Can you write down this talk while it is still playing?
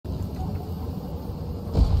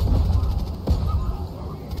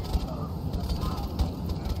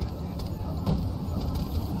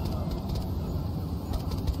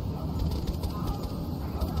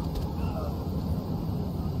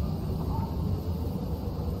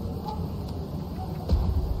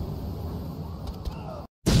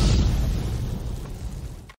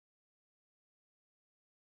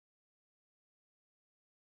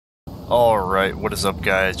Alright, what is up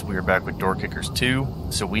guys? We are back with Door Kickers 2.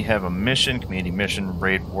 So we have a mission, community mission,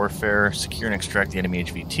 raid warfare, secure and extract the enemy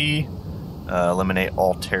HVT, eliminate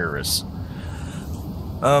all terrorists.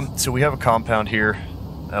 So we have a compound here.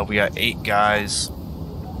 We got 8 guys.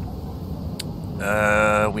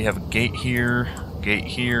 We have a gate here,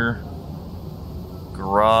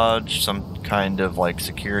 garage, some kind of like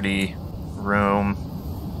security room,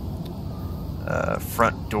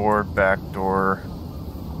 front door, back door.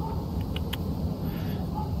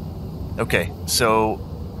 Okay,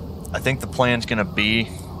 so I think the plan's gonna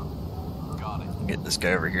be get this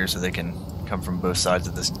guy over here so they can come from both sides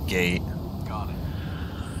of this gate.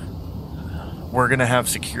 We're gonna have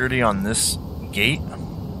security on this gate.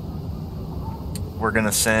 We're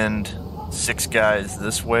gonna send 6 guys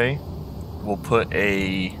this way. We'll put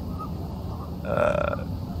a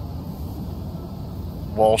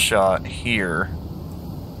wall shot here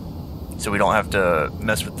so we don't have to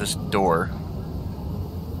mess with this door.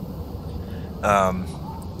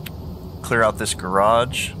 Clear out this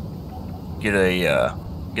garage,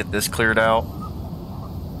 get this cleared out,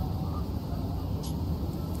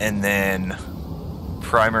 and then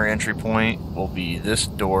primary entry point will be this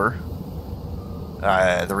door.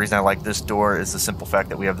 The reason I like this door is the simple fact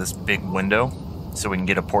that we have this big window, so we can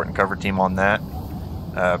get a port and cover team on that,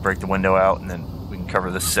 break the window out, and then we can cover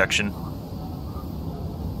this section.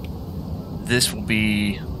 This will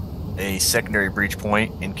be a secondary breach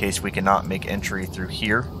point in case we cannot make entry through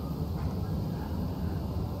here,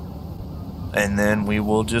 and then we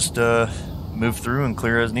will just move through and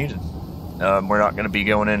clear as needed. We're not going to be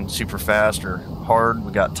going in super fast or hard.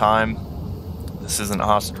 We got time. This isn't a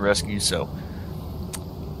hostage rescue, so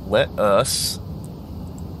let us,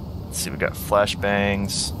 let's see, we got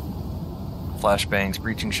flashbangs,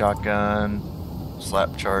 breaching shotgun,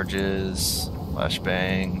 slap charges,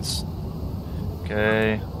 flashbangs.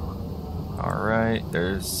 Okay. Alright,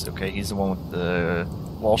 there's, okay, he's the one with the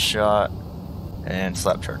wall shot and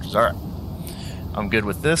slap charges. Alright, I'm good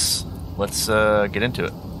with this. Let's get into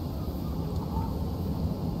it.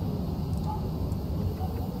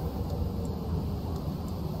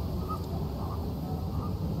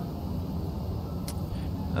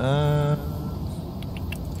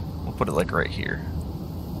 We'll put it like right here.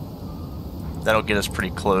 That'll get us pretty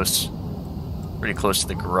close to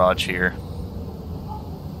the garage here.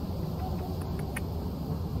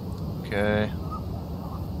 Okay.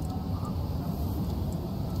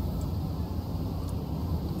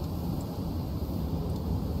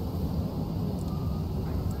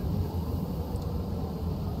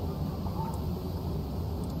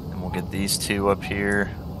 And we'll get these 2 up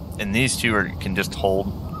here, and these 2 can just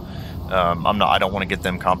hold. I don't want to get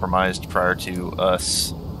them compromised prior to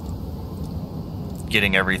us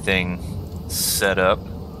getting everything set up.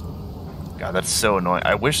 God, that's so annoying.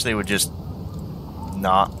 I wish they would just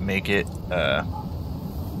not make it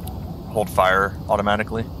hold fire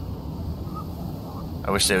automatically. I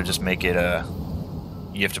wish they would just make it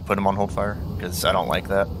you have to put them on hold fire, because I don't like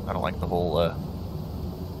that. I don't like the whole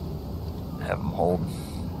have them hold.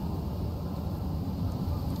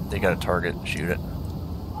 They got a target, shoot it.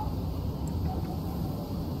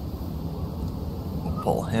 We'll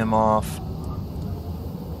pull him off.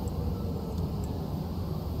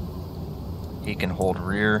 He can hold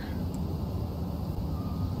rear.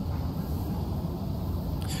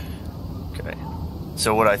 Okay,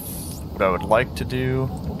 so what I would like to do,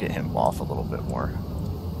 we'll get him off a little bit more.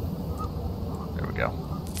 There we go.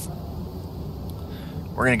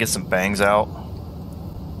 We're gonna get some bangs out.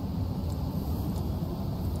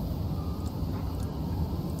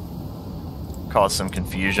 Cause some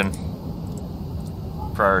confusion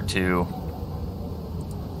prior to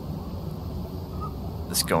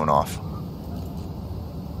this going off.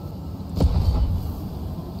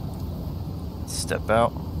 Step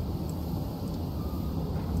out.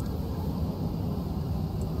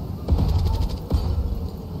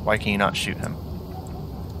 Why can you not shoot him?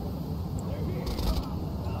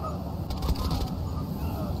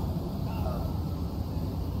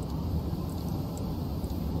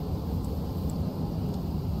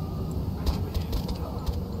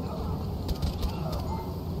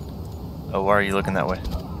 Oh, why are you looking that way?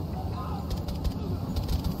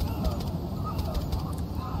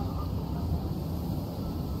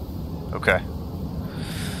 Okay.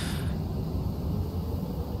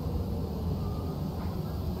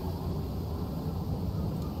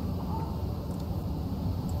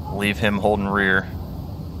 Leave him holding rear.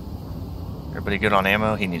 Everybody good on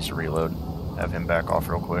ammo? He needs to reload. Have him back off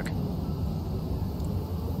real quick.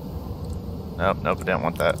 Nope, I didn't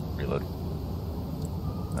want that. Reload.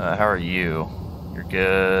 How are you? You're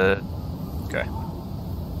good. Okay.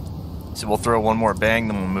 So we'll throw one more bang,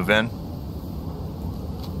 then we'll move in.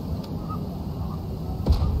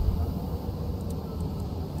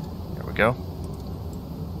 There we go.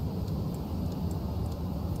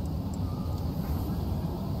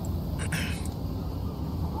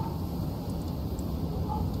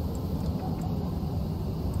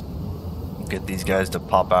 Get these guys to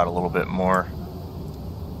pop out a little bit more.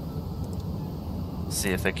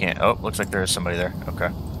 See if they can't. Oh, looks like there is somebody there.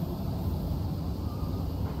 Okay.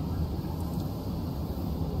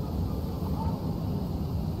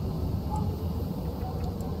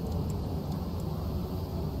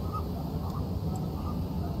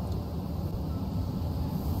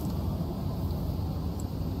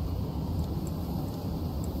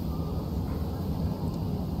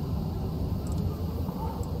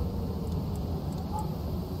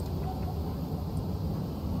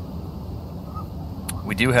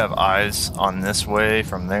 We do have eyes on this way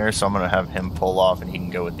from there, so I'm going to have him pull off and he can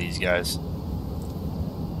go with these guys.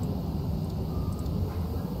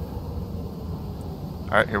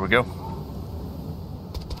 Alright, here we go.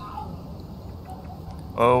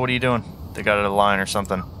 Oh, what are you doing? They got a line or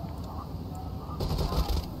something.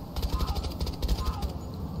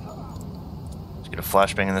 Let's get a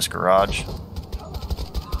flashbang in this garage.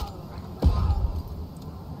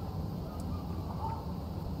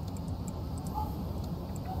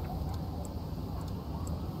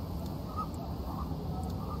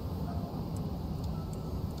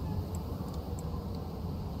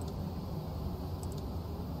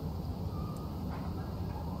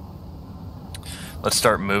 Let's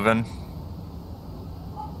start moving.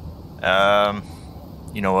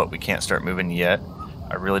 You know what? We can't start moving yet.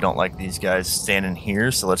 I really don't like these guys standing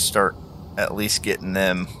here, so let's start at least getting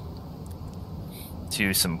them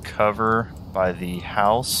to some cover by the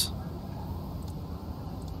house.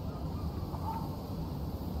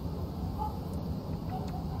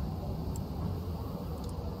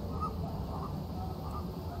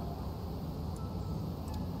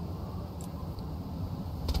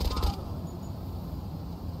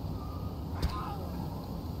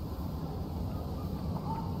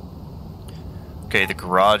 Okay, the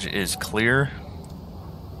garage is clear.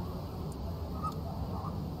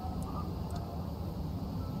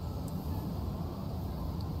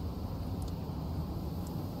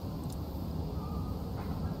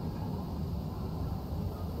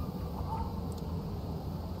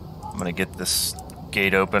 I'm gonna get this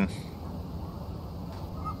gate open.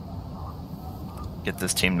 Get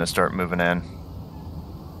this team to start moving in.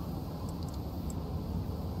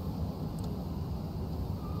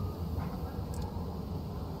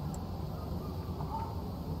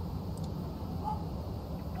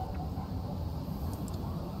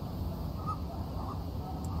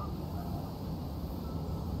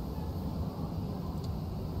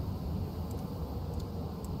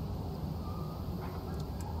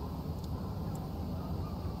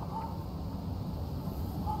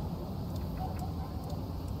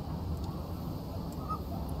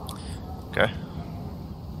 Okay.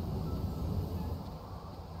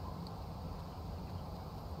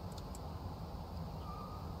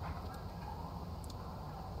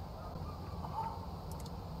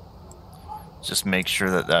 Just make sure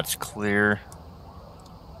that that's clear.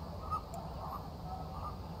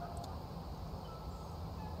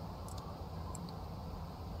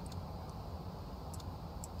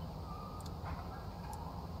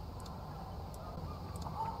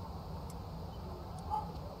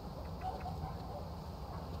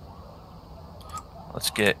 Let's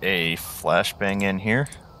get a flashbang in here.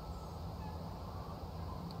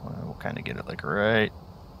 We'll kind of get it like right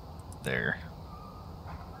there.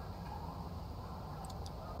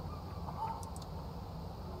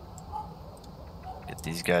 Get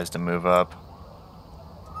these guys to move up.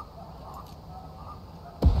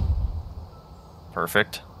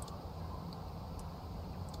 Perfect.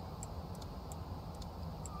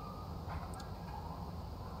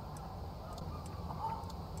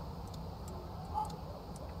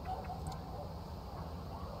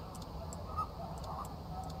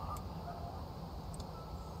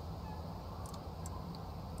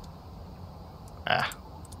 Ah.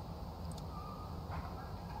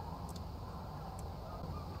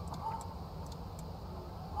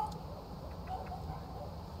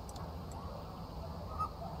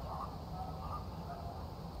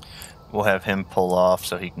 We'll have him pull off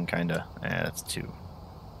so he can kind of... that's two.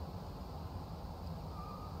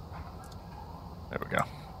 There we go.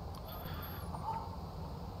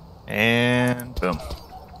 And boom.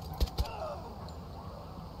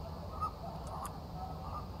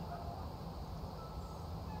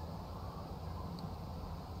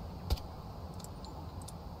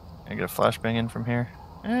 Can I get a flashbang in from here?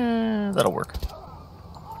 That'll work.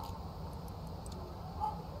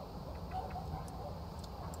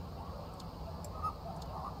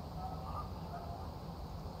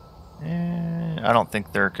 I don't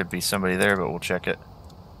think there could be somebody there, but we'll check it.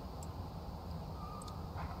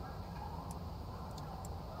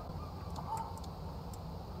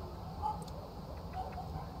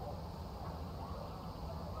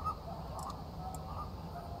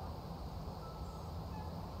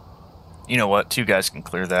 You know what? 2 guys can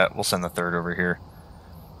clear that. We'll send the 3rd over here.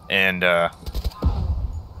 And, okay,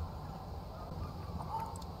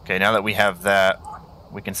 now that we have that,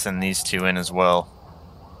 we can send these 2 in as well.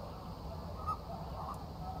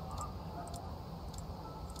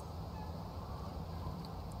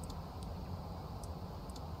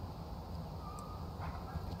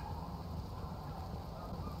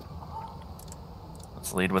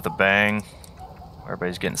 Let's lead with a bang.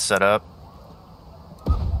 Everybody's getting set up.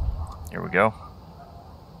 Here we go.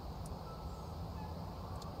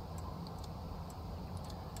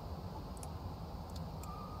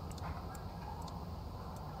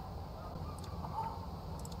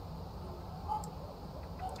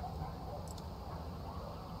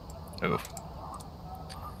 Oof.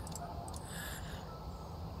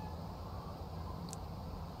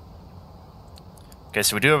 Okay,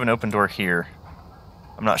 so we do have an open door here.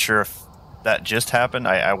 I'm not sure if that just happened.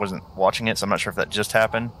 I wasn't watching it, so I'm not sure if that just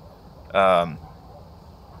happened.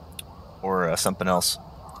 Or something else.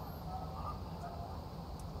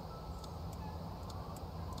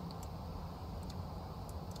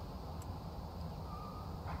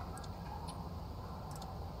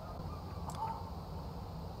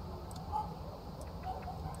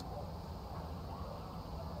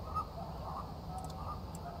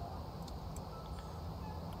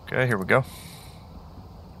 Okay, here we go.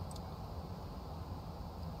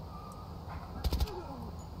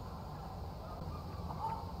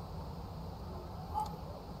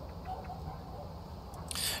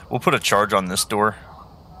 We'll put a charge on this door.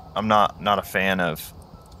 I'm not a fan of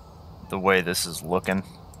the way this is looking.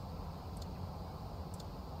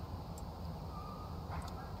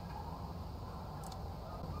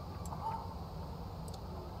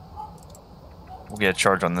 We'll get a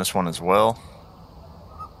charge on this one as well.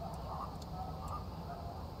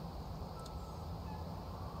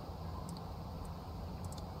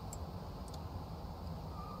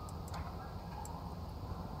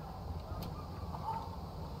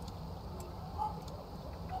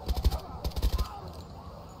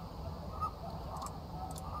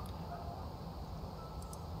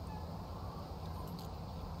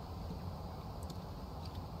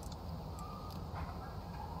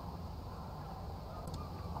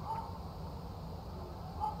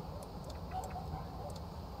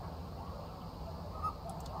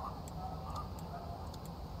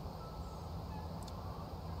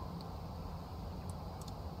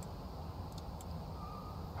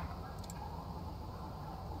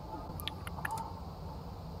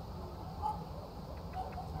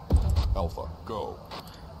 Alpha, go.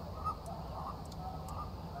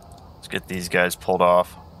 Let's get these guys pulled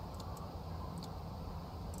off.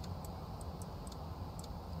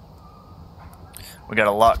 We got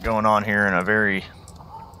a lot going on here in a very,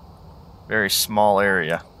 very small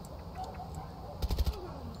area.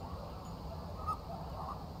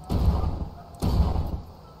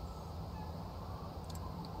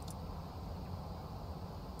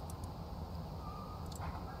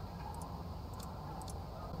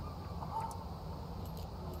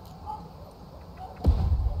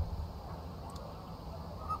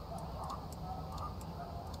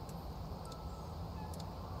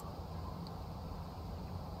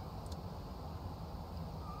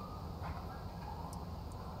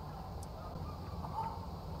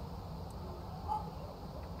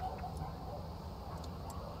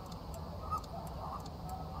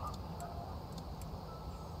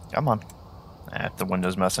 Come on. The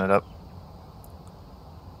window's messing it up.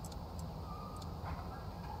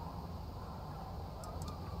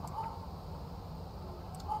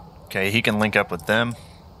 Okay, he can link up with them.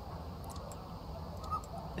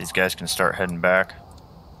 These guys can start heading back.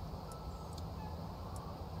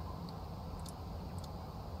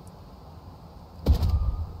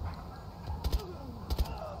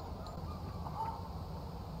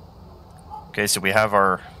 Okay, so we have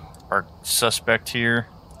our suspect here.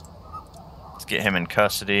 Let's get him in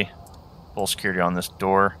custody. Full security on this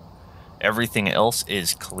door. Everything else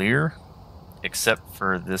is clear except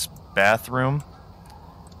for this bathroom.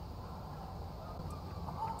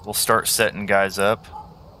 We'll start setting guys up.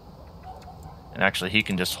 And actually, he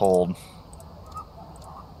can just hold.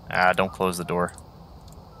 Don't close the door.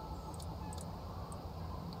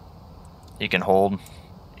 He can hold.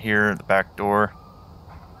 here at the back door.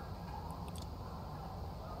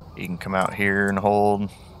 You can come out here and hold.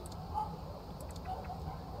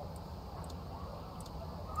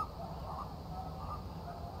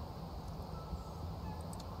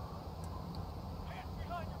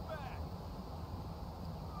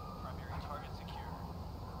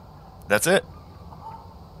 That's it.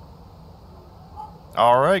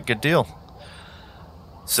 Alright, good deal.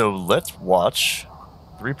 So let's watch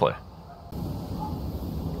the replay.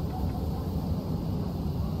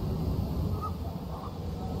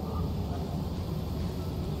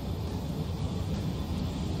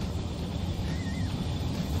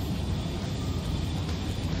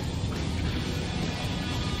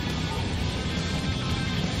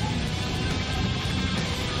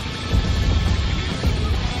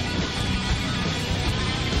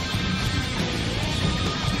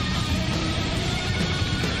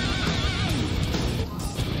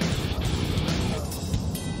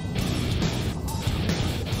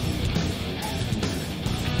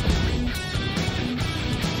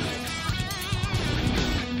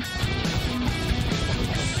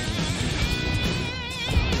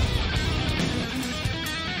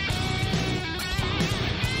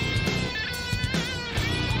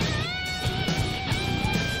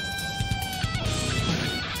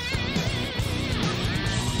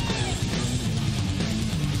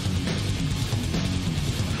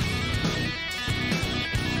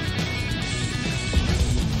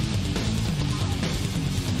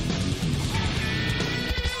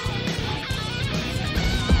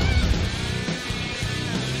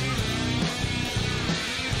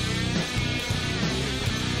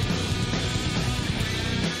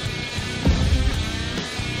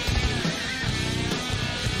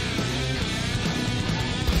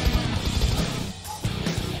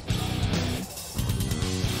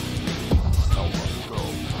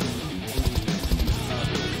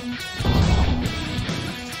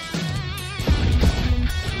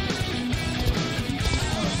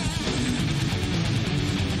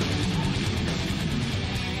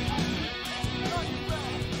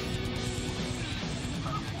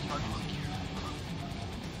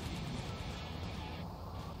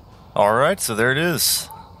 Alright, so there it is.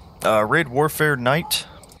 Raid Warfare Night.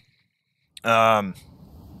 There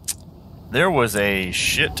was a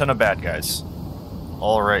shit ton of bad guys.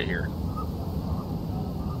 All right here.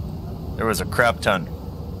 There was a crap ton.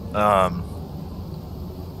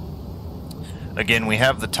 Again, we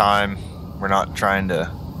have the time. We're not trying to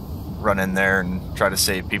run in there and try to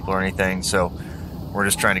save people or anything, so we're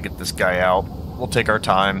just trying to get this guy out. We'll take our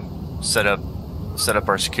time, set up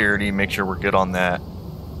our security, make sure we're good on that.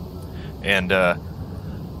 And I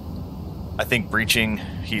think breaching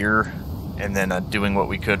here and then doing what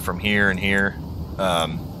we could from here and here,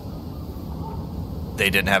 they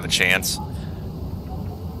didn't have a chance.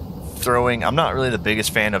 Throwing, I'm not really the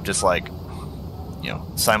biggest fan of just like, you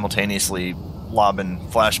know, simultaneously lobbing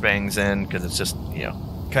flashbangs in, because it's just, you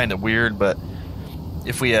know, kind of weird. But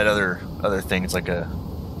if we had other things like a,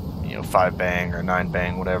 you know, 5-bang or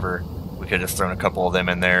 9-bang, whatever, we could have just thrown a couple of them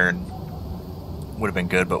in there and would have been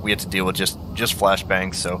good. But we had to deal with just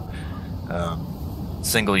flashbangs, so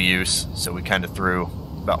single use. So we kind of threw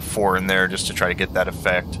about 4 in there just to try to get that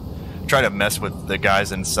effect. Try to mess with the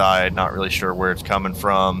guys inside, not really sure where it's coming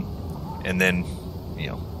from, and then, you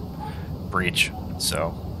know, breach.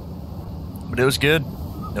 So, but it was good.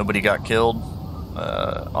 Nobody got killed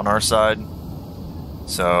on our side,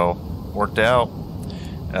 so worked out.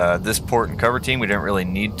 This port and cover team, we didn't really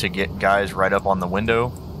need to get guys right up on the window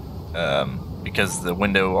because the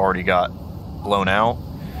window already got blown out,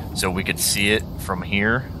 so we could see it from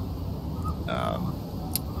here.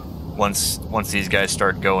 Once these guys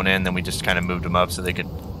started going in, then we just kind of moved them up so they could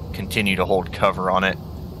continue to hold cover on it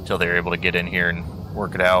until they were able to get in here and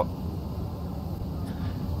work it out.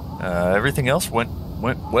 Everything else went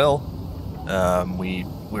well. We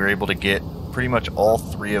were able to get pretty much all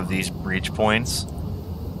 3 of these breach points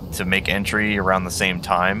to make entry around the same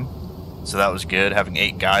time, so that was good. Having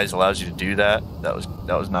 8 guys allows you to do that. That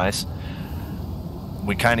was nice.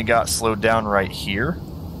 We kind of got slowed down right here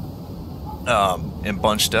and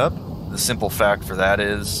bunched up. The simple fact for that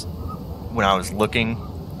is, when I was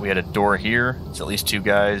looking, we had a door here, it's at least 2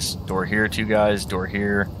 guys, door here 2 guys, door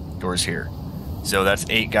here, doors here. So that's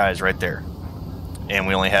 8 guys right there. And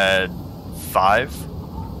we only had 5.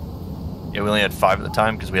 Yeah, we only had 5 at the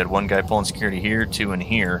time because we had 1 guy pulling security here, 2 in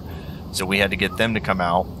here. So we had to get them to come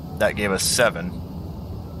out. That gave us 7.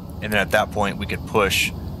 And then at that point we could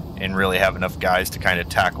push and really have enough guys to kind of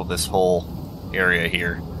tackle this whole area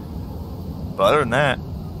here. But other than that,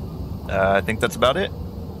 I think that's about it.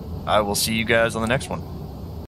 I will see you guys on the next one.